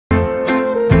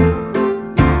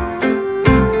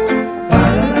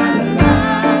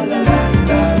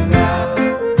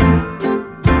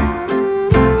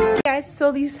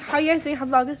So how you guys doing? Have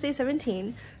Vlogmas Day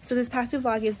 17. So this past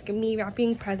vlog is me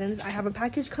wrapping presents. I have a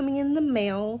package coming in the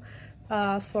mail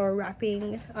for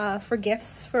wrapping for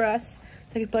gifts for us.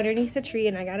 So I can put underneath the tree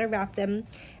and I gotta wrap them.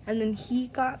 And then he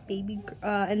got baby,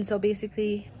 and so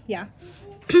basically, yeah,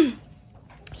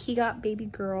 he got baby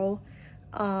girl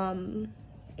one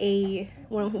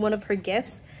of her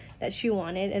gifts that she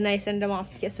wanted, and I sent him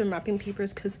off to get some wrapping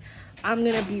papers because I'm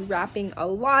gonna be wrapping a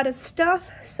lot of stuff,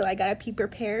 so I gotta be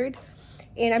prepared.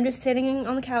 And I'm just sitting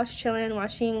on the couch chilling,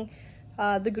 watching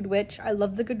The Good Witch. I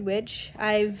love The Good Witch.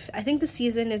 I think the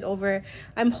season is over.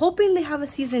 I'm hoping they have a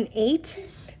season 8,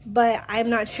 but I'm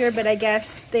not sure. But I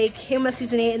guess they came with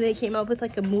season 8 and they came out with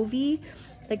like a movie,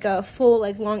 like a full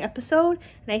like long episode,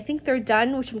 and I think they're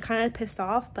done, which I'm kind of pissed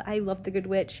off. But I love The Good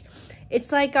Witch.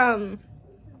 It's like The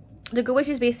Good Witch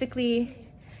is basically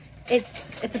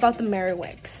it's about the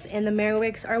Merrywicks, and the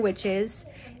Merrywicks are witches,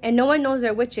 and no one knows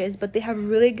they're witches, but they have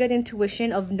really good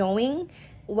intuition of knowing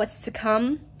what's to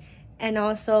come, and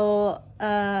also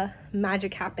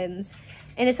magic happens.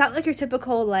 And it's not like your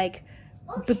typical like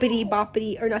bippity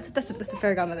boppity, or not, that's a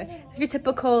fairy godmother. It's your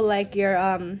typical like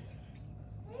your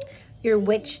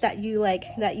witch that you like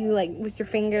with your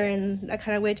finger and that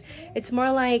kind of witch. It's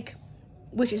more like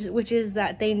witches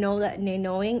that they know that they're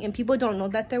knowing, and people don't know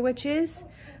that they're witches,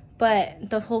 but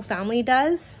the whole family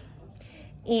does,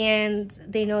 and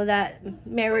they know that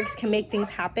Merrywicks can make things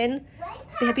happen.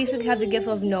 They basically have the gift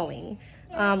of knowing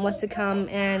what's to come,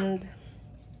 and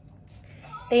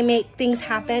they make things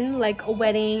happen, like a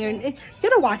wedding. Or you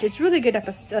gotta watch it. It's a really good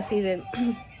season.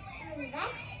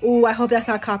 Ooh, I hope that's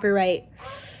not copyright.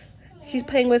 She's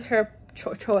playing with her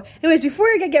toy. Anyways, before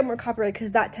I get more copyright,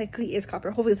 because that technically is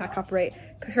copyright. Hopefully it's not copyright,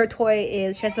 because her toy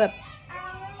is she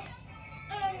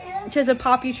has a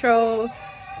Poppy Tro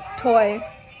toy,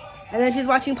 and then she's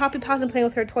watching Poppy Pals and playing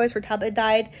with her toys. Her tablet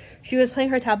died. She was playing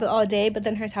her tablet all day, but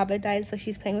then her tablet died, so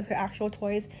she's playing with her actual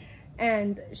toys.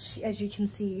 And she, as you can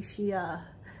see, she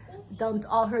dumped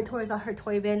all her toys out her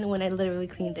toy bin when I literally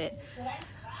cleaned it.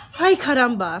 Hi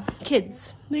caramba,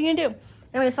 kids, what are you gonna do?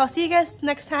 Anyway, so I'll see you guys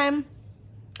next time,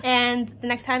 and the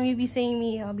next time you be seeing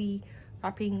me, I'll be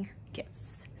wrapping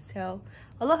gifts. So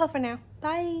aloha for now,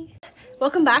 bye.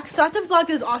 Welcome back. So after the vlog,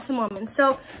 there's awesome moments.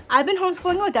 So I've been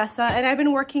homeschooling Odessa, and I've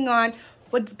been working on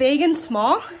what's big and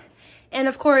small, and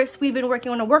of course we've been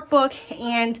working on a workbook,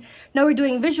 and now we're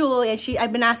doing visual, and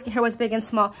I've been asking her what's big and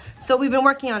small, so we've been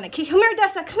working on it. Come here,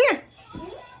 Odessa, come here.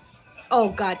 Oh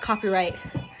god, copyright.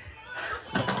 Hey,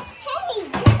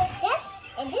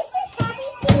 this is Poppy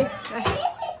too. And this is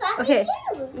Poppy too.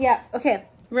 Yeah, okay.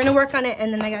 We're gonna work on it,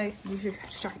 and then I gotta use your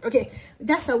shark. Okay,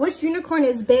 Odessa, which unicorn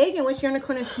is big and which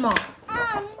unicorn is small?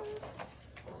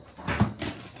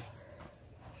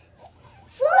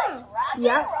 Four.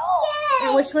 Yeah. Yay.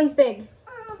 And which one's big?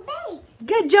 Big.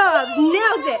 Good job,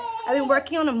 nailed it. I've been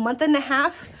working on a month and a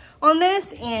half on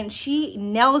this, and she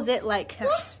nails it like.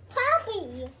 Where's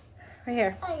Poppy? Right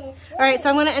here. Oh, yes. All right, so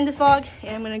I'm gonna end this vlog,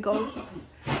 and I'm gonna go.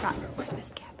 Where's Miss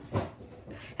Cap?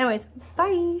 Anyways,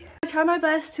 bye. I try my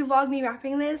best to vlog me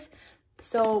wrapping this.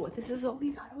 So this is what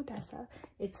we got, Odessa.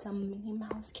 It's a Minnie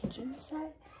Mouse kitchen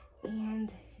set,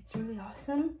 and it's really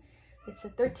awesome. It's a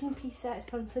 13-piece set,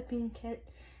 fun flipping kit,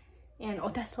 and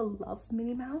Odessa loves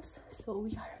Minnie Mouse, so we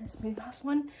got her this Minnie Mouse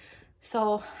one.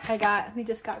 So we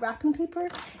just got wrapping paper,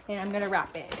 and I'm gonna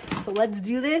wrap it. So let's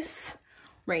do this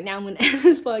right now. I'm gonna end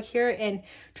this vlog here and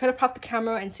try to prop the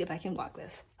camera and see if I can vlog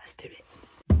this. Let's do it.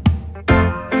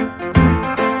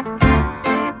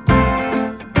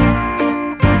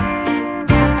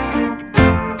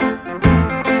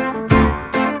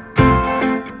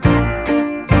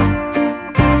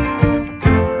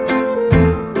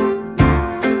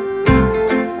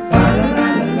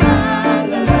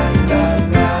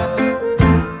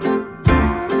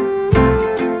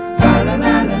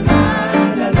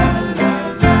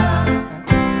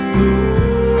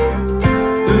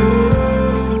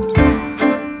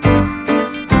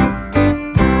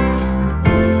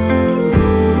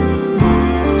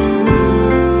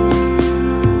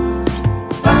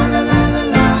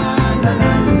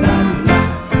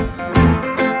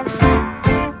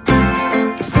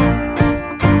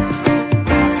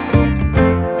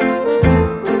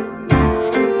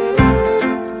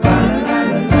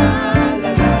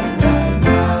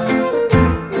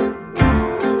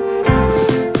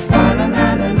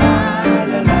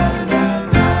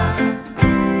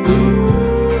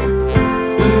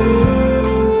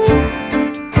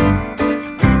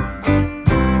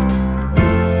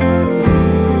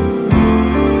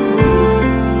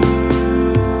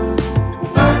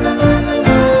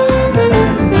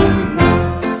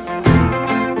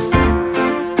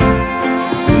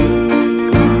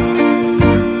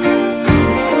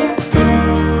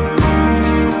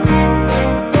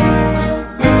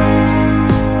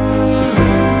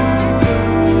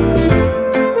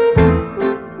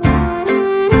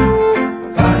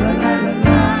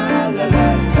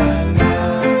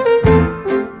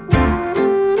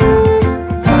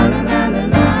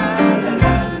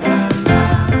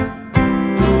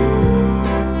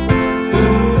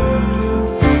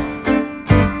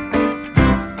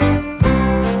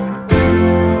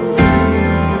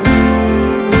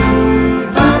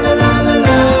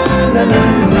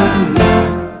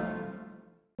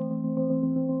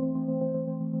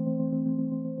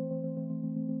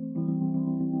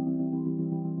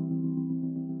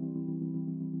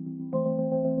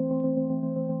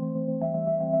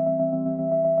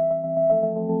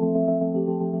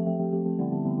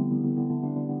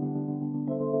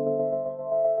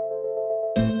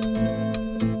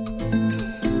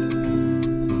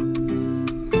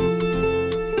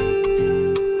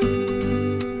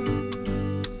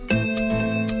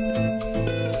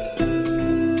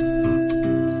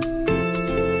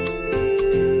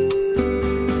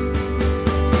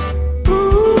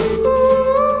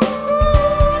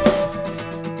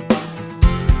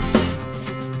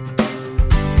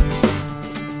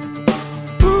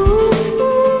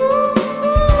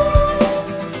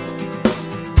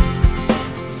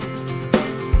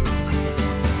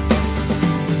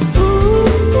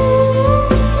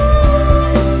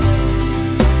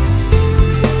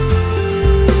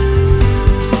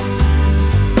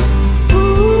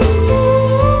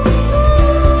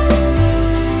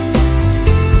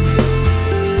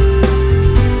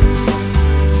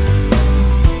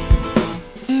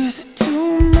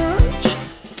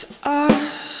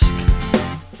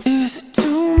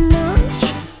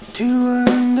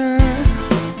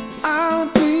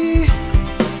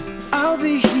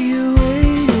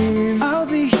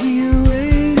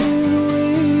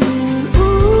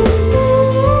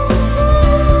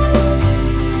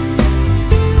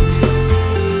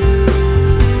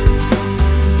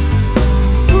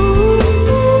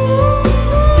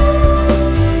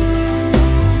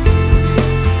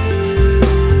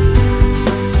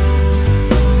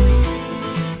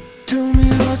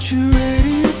 that you're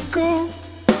ready to go.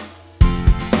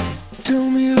 Tell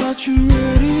me that you're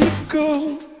ready to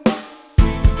go.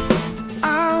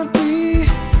 I'll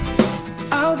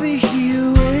be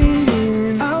here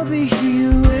waiting. I'll be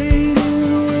here waiting,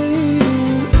 waiting.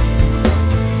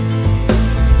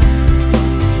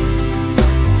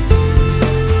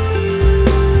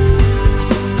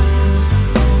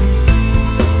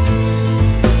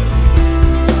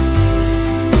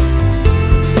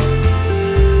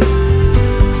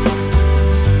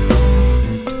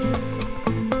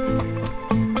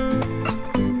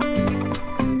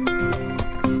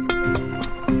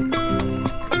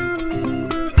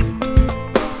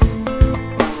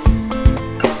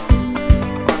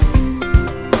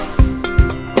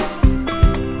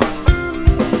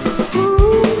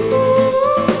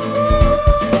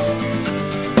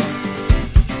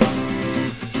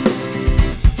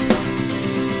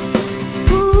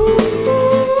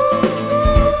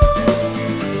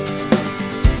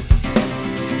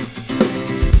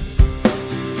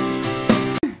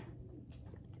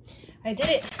 I did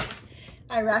it.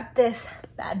 I wrapped this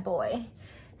bad boy.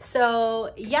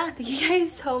 So yeah, thank you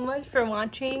guys so much for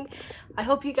watching. I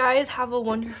hope you guys have a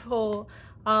wonderful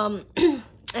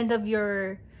end of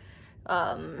your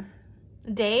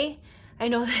day. I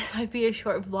know this might be a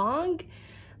short vlog,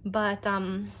 but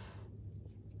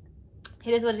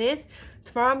it is what it is.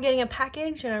 Tomorrow I'm getting a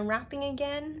package and I'm wrapping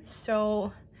again.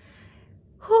 So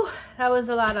whew, that was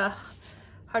a lot of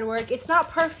hard work. It's not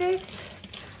perfect.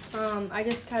 I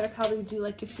just gotta probably do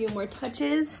like a few more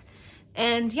touches.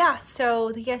 And yeah, so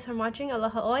thank you guys for watching.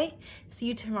 Aloha oi. See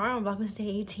you tomorrow on Vlogmas Day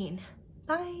 18.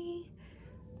 Bye.